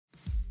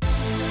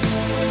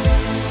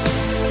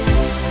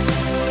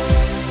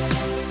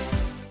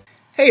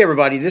Hey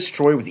everybody, this is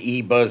Troy with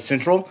eBuzz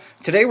Central.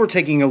 Today we're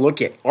taking a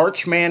look at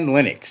Archman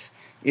Linux.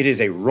 It is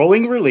a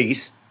rolling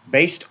release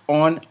based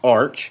on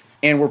Arch,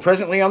 and we're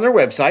presently on their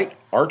website.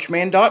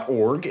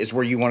 Archman.org is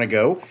where you want to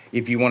go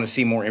if you want to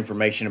see more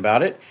information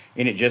about it.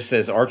 And it just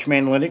says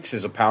Archman Linux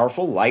is a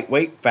powerful,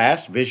 lightweight,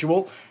 fast,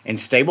 visual, and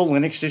stable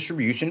Linux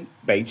distribution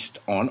based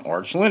on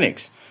Arch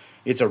Linux.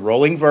 It's a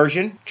rolling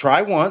version.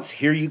 Try once.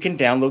 Here you can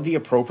download the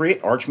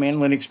appropriate Archman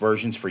Linux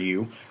versions for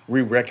you.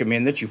 We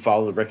recommend that you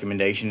follow the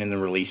recommendation in the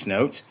release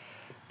notes.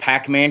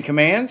 Pacman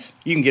commands.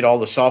 You can get all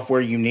the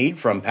software you need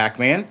from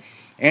Pacman.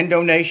 And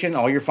donation.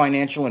 All your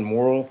financial and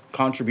moral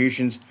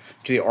contributions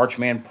to the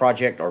Archman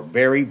project are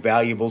very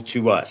valuable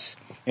to us.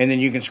 And then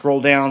you can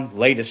scroll down.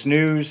 Latest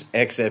news,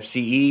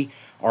 XFCE,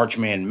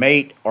 Archman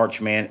Mate,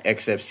 Archman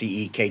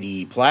XFCE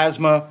KDE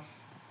Plasma.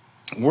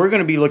 We're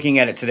going to be looking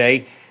at it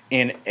today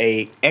in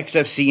a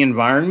XFCE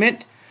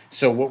environment.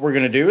 So what we're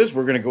going to do is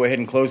we're going to go ahead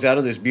and close out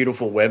of this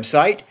beautiful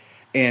website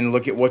and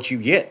look at what you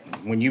get.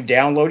 When you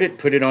download it,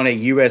 put it on a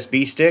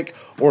USB stick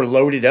or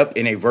load it up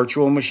in a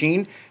virtual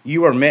machine,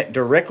 you are met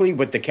directly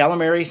with the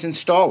Calamares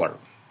installer.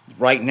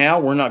 Right now,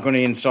 we're not going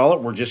to install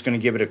it. We're just going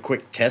to give it a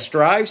quick test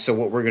drive. So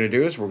what we're going to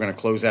do is we're going to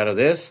close out of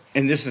this.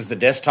 And this is the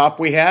desktop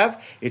we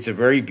have. It's a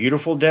very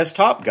beautiful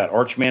desktop. Got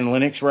Archman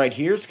Linux right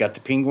here. It's got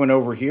the penguin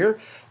over here.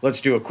 Let's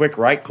do a quick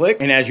right click.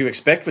 And as you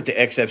expect with the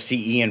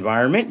XFCE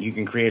environment, you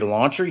can create a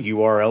launcher,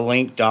 URL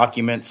link,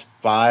 documents,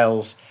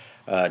 files,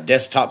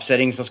 desktop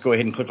settings. Let's go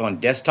ahead and click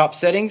on desktop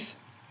settings.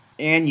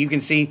 And you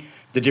can see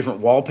the different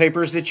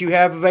wallpapers that you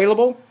have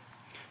available.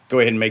 Go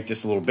ahead and make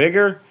this a little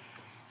bigger.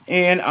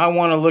 And I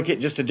want to look at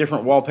just a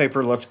different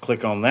wallpaper. Let's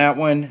click on that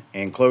one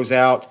and close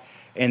out.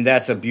 And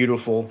that's a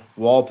beautiful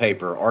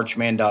wallpaper,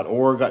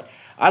 archman.org.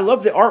 I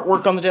love the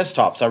artwork on the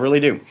desktops. I really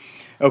do.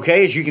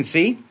 Okay, as you can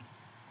see,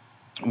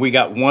 we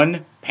got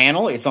one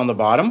panel. It's on the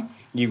bottom.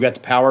 You've got the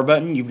power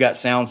button. You've got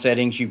sound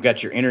settings. You've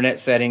got your internet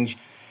settings.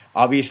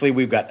 Obviously,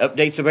 we've got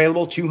updates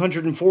available,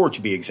 204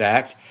 to be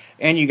exact.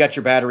 And you got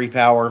your battery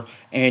power,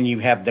 and you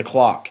have the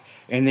clock.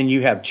 And then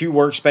you have two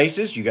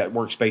workspaces. You got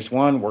workspace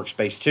 1,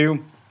 workspace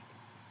 2.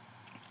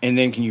 And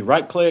then can you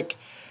right click?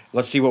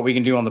 Let's see what we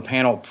can do on the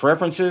panel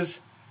preferences.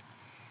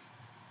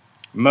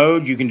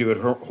 Mode, you can do it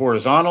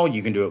horizontal,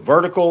 you can do it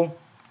vertical,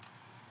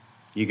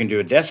 you can do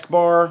a desk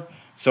bar.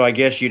 So I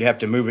guess you'd have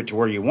to move it to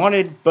where you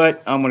wanted,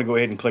 but I'm going to go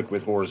ahead and click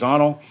with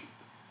horizontal.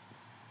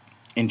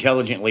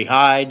 Intelligently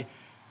hide,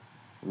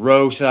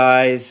 row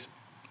size,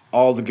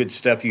 all the good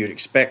stuff you'd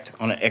expect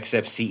on an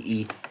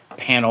XFCE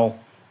panel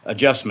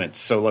adjustments.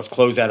 So let's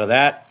close out of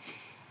that.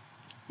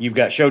 You've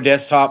got Show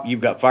Desktop,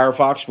 you've got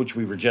Firefox, which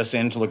we were just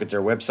in to look at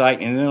their website,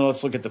 and then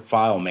let's look at the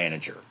File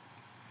Manager.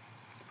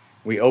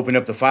 We open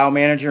up the File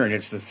Manager, and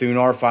it's the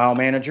Thunar File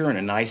Manager in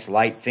a nice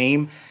light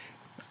theme.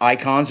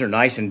 Icons are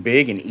nice and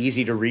big and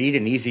easy to read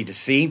and easy to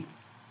see.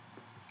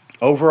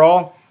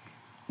 Overall,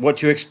 what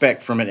to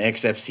expect from an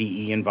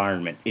XFCE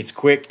environment. It's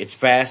quick, it's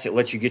fast, it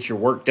lets you get your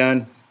work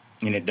done,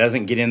 and it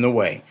doesn't get in the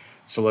way.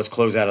 So let's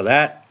close out of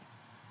that.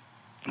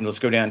 And let's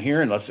go down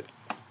here and let's...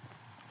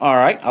 All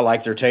right, I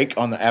like their take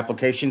on the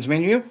applications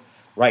menu.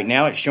 Right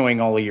now, it's showing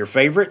all of your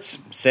favorites.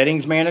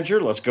 Settings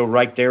Manager, let's go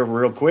right there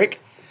real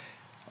quick.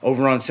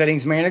 Over on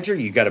Settings Manager,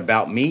 you've got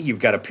About Me, you've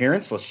got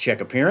Appearance. Let's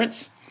check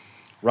Appearance.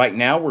 Right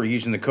now, we're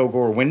using the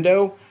Kogor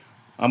window.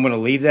 I'm going to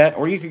leave that,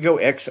 or you could go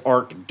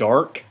Xarc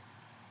Dark,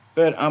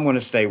 but I'm going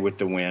to stay with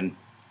the Win.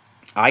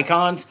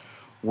 Icons,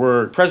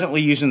 we're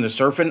presently using the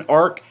Surfin'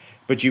 Arc,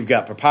 but you've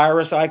got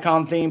Papyrus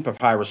icon theme,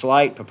 Papyrus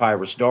Light,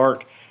 Papyrus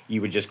Dark. You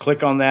would just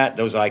click on that,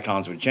 those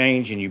icons would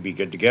change, and you'd be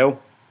good to go.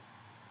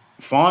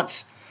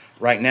 Fonts,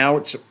 right now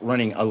it's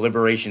running a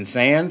Liberation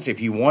Sans. If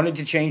you wanted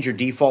to change your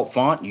default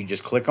font, you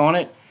just click on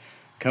it.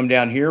 Come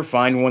down here,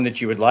 find one that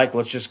you would like.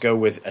 Let's just go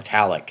with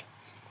Italic.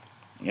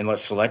 And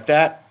let's select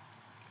that,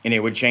 and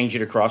it would change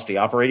it across the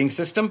operating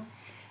system.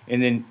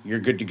 And then you're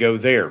good to go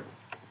there.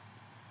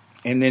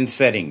 And then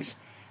settings,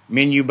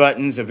 menu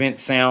buttons, event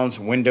sounds,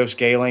 window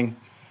scaling.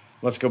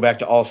 Let's go back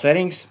to all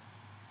settings.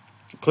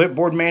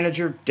 Clipboard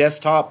Manager,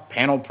 Desktop,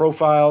 Panel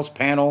Profiles,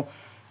 Panel,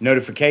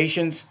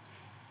 Notifications.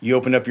 You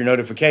open up your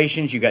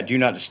notifications. You got Do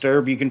Not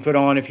Disturb you can put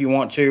on if you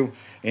want to.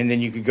 And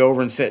then you could go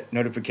over and set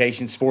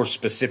notifications for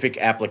specific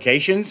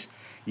applications.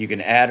 You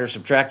can add or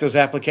subtract those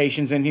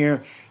applications in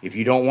here. If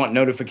you don't want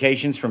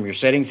notifications from your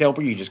settings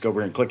helper, you just go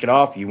over and click it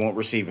off. You won't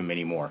receive them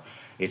anymore.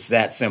 It's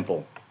that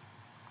simple.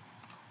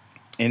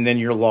 And then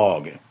your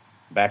log.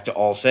 Back to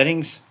all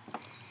settings.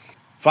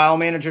 File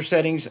Manager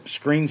settings,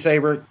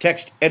 Screensaver,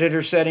 Text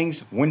Editor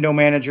settings, Window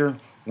Manager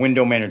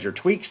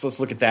tweaks. Let's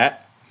look at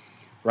that.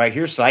 Right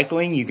here,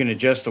 cycling. You can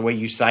adjust the way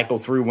you cycle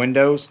through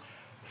windows.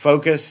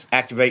 Focus,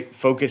 activate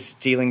focus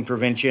stealing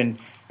prevention,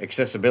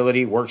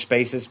 accessibility,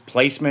 workspaces,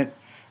 placement,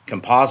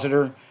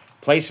 compositor,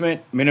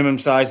 placement, minimum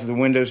size of the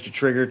windows to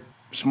trigger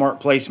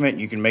smart placement.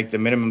 You can make the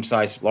minimum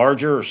size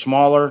larger or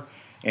smaller.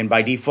 And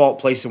by default,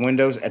 place the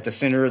windows at the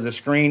center of the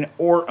screen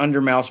or under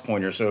mouse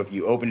pointer. So if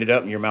you opened it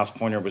up and your mouse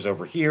pointer was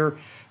over here,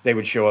 they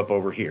would show up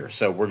over here.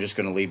 So we're just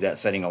going to leave that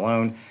setting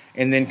alone.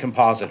 And then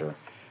compositor.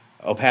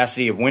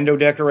 Opacity of window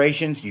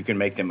decorations, you can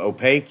make them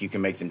opaque, you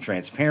can make them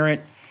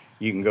transparent.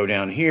 You can go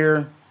down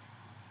here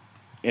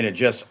and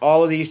adjust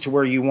all of these to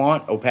where you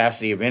want.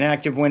 Opacity of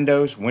inactive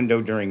windows,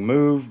 window during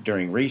move,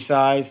 during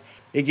resize.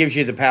 It gives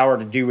you the power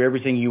to do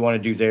everything you want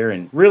to do there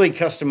and really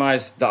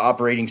customize the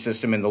operating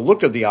system and the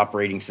look of the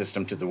operating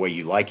system to the way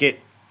you like it.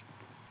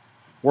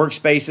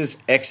 Workspaces,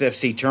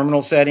 XFC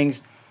terminal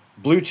settings,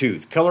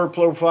 Bluetooth, color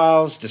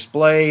profiles,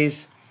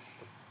 displays,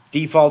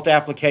 default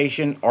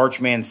application,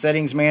 Archman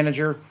settings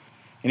manager,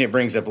 and it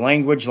brings up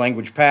language,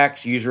 language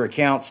packs, user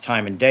accounts,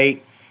 time and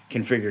date,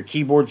 configure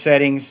keyboard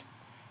settings,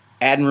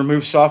 add and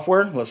remove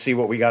software. Let's see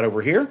what we got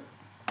over here.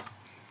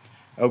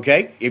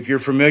 Okay, if you're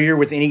familiar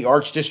with any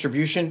Arch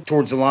distribution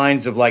towards the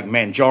lines of like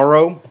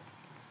Manjaro,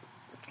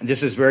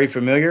 this is very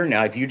familiar.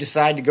 Now, if you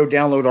decide to go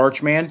download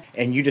Archman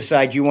and you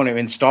decide you want to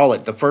install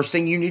it, the first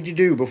thing you need to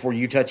do before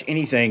you touch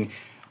anything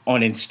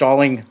on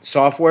installing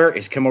software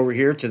is come over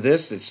here to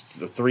this. It's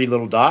the three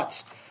little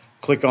dots.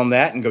 Click on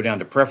that and go down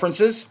to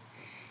Preferences.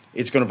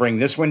 It's going to bring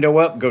this window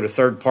up. Go to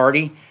Third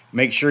Party.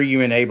 Make sure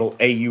you enable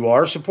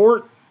AUR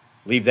support.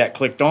 Leave that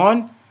clicked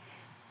on.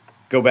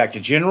 Go back to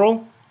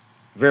General.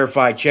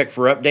 Verify check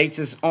for updates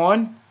is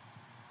on.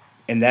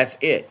 And that's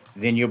it.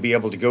 Then you'll be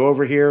able to go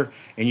over here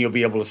and you'll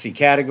be able to see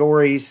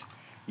categories.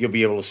 You'll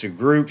be able to see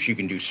groups. You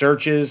can do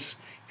searches.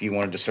 If you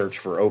wanted to search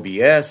for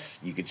OBS,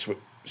 you could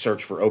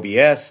search for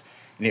OBS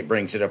and it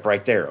brings it up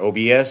right there.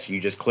 OBS, you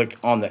just click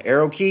on the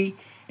arrow key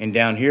and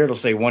down here it'll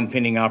say one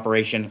pending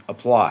operation,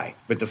 apply.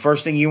 But the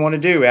first thing you want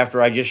to do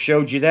after I just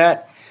showed you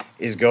that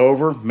is go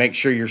over, make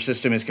sure your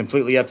system is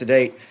completely up to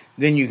date.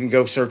 Then you can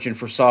go searching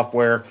for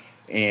software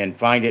and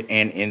find it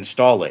and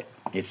install it.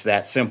 It's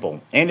that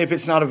simple. And if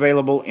it's not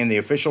available in the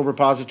official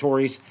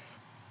repositories,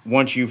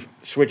 once you've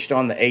switched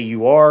on the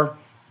AUR,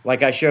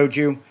 like I showed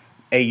you,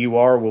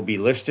 AUR will be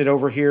listed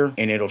over here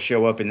and it'll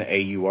show up in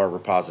the AUR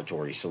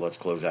repository. So let's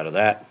close out of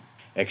that.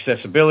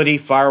 Accessibility,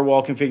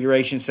 firewall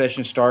configuration,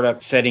 session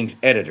startup, settings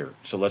editor.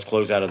 So let's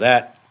close out of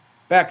that.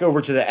 Back over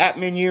to the app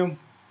menu.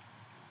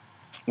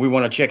 We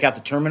want to check out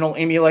the terminal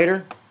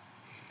emulator.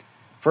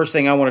 First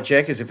thing I want to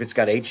check is if it's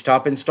got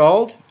HTOP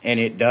installed, and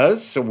it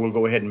does, so we'll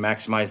go ahead and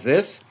maximize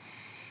this.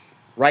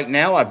 Right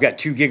now, I've got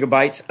 2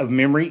 gigabytes of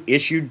memory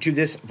issued to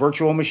this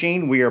virtual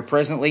machine. We are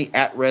presently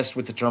at rest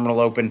with the terminal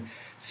open,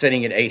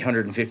 setting at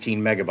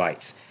 815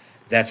 megabytes.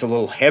 That's a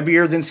little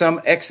heavier than some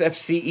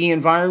XFCE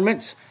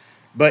environments,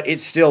 but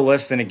it's still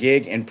less than a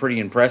gig and pretty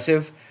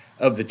impressive.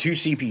 Of the 2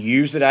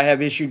 CPUs that I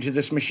have issued to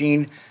this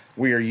machine,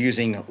 we are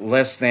using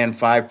less than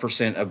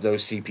 5% of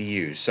those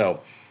CPUs.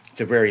 So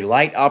it's a very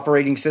light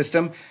operating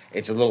system.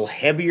 It's a little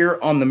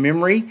heavier on the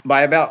memory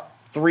by about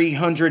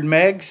 300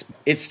 megs.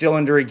 It's still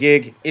under a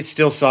gig. It's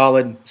still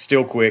solid,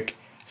 still quick,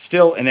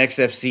 still an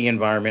XFC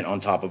environment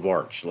on top of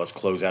Arch. Let's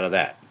close out of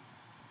that.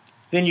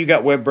 Then you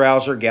got web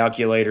browser,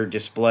 calculator,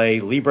 display,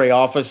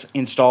 LibreOffice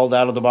installed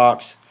out of the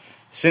box,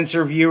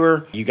 sensor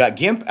viewer. You got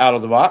GIMP out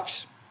of the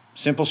box,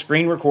 simple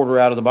screen recorder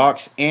out of the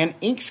box, and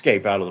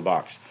Inkscape out of the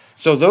box.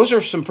 So those are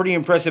some pretty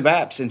impressive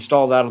apps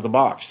installed out of the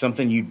box.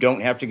 Something you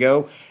don't have to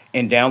go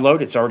and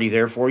download. It's already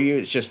there for you.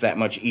 It's just that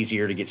much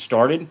easier to get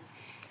started.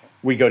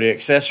 We go to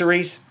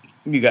accessories.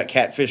 You got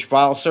Catfish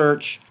File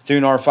Search,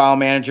 Thunar File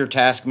Manager,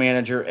 Task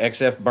Manager,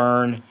 XF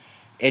Burn.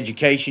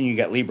 Education, you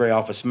got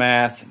LibreOffice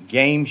Math.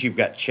 Games, you've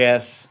got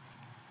chess.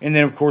 And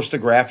then, of course, the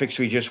graphics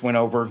we just went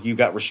over. You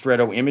got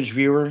Ristretto Image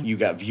Viewer. You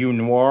got View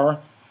Noir.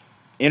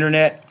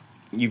 Internet,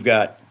 you've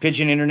got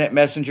Pigeon Internet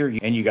Messenger.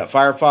 And you got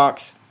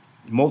Firefox.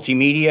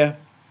 Multimedia.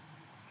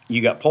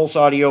 You got Pulse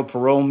Audio,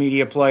 Parole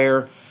Media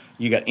Player.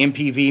 You got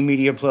MPV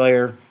Media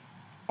Player.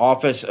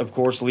 Office, of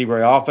course,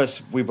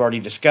 LibreOffice, we've already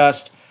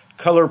discussed.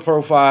 Color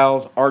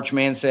profiles,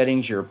 Archman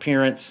settings, your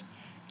appearance,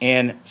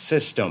 and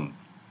system.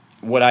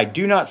 What I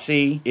do not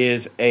see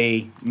is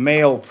a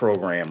mail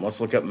program. Let's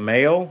look up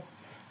mail.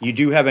 You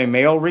do have a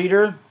mail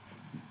reader,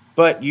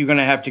 but you're going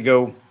to have to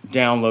go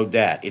download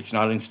that. It's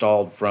not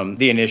installed from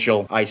the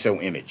initial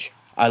ISO image.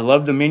 I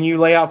love the menu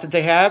layout that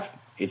they have.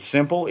 It's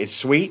simple, it's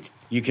sweet.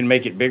 You can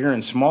make it bigger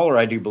and smaller,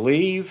 I do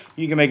believe.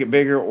 You can make it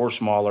bigger or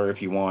smaller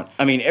if you want.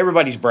 I mean,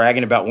 everybody's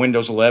bragging about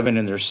Windows 11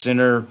 and their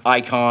center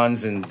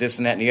icons and this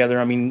and that and the other.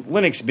 I mean,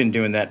 Linux has been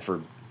doing that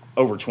for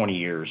over 20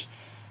 years.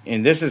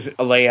 And this is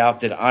a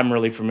layout that I'm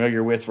really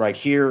familiar with right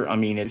here. I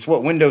mean, it's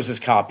what Windows is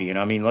copying.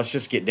 I mean, let's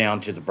just get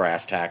down to the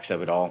brass tacks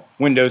of it all.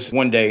 Windows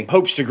one day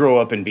hopes to grow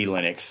up and be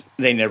Linux.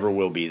 They never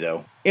will be,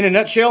 though. In a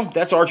nutshell,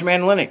 that's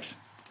Archman Linux.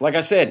 Like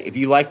I said, if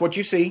you like what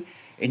you see,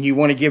 and you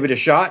want to give it a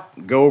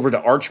shot, go over to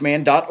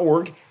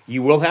archman.org.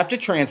 You will have to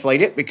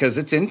translate it because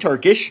it's in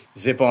Turkish.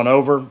 Zip on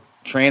over,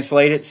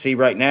 translate it. See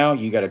right now,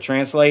 you got to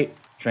translate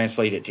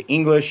it to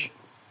English,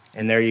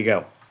 and there you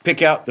go.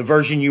 Pick out the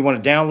version you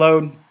want to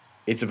download.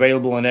 It's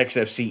available in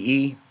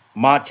XFCE,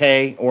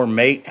 Mate, or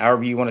Mate,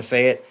 however you want to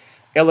say it,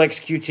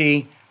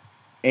 LXQT,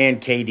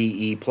 and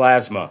KDE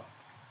Plasma.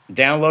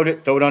 Download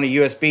it, throw it on a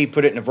USB,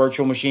 put it in a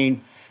virtual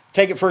machine.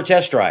 Take it for a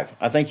test drive.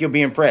 I think you'll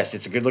be impressed.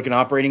 It's a good-looking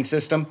operating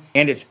system,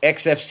 and it's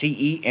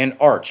XFCE and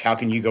Arch. How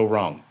can you go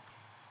wrong?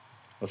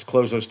 Let's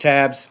close those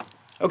tabs.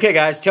 Okay,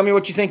 guys, tell me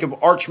what you think of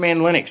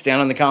Archman Linux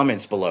down in the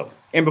comments below.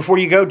 And before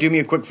you go, do me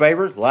a quick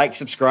favor, like,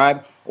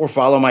 subscribe, or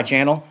follow my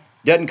channel.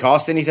 Doesn't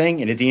cost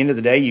anything, and at the end of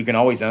the day, you can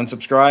always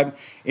unsubscribe.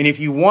 And if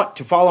you want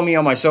to follow me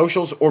on my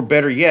socials, or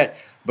better yet,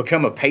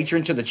 become a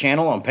patron to the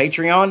channel on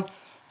Patreon,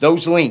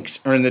 those links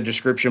are in the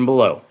description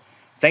below.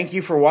 Thank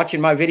you for watching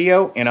my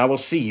video, and I will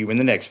see you in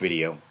the next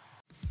video.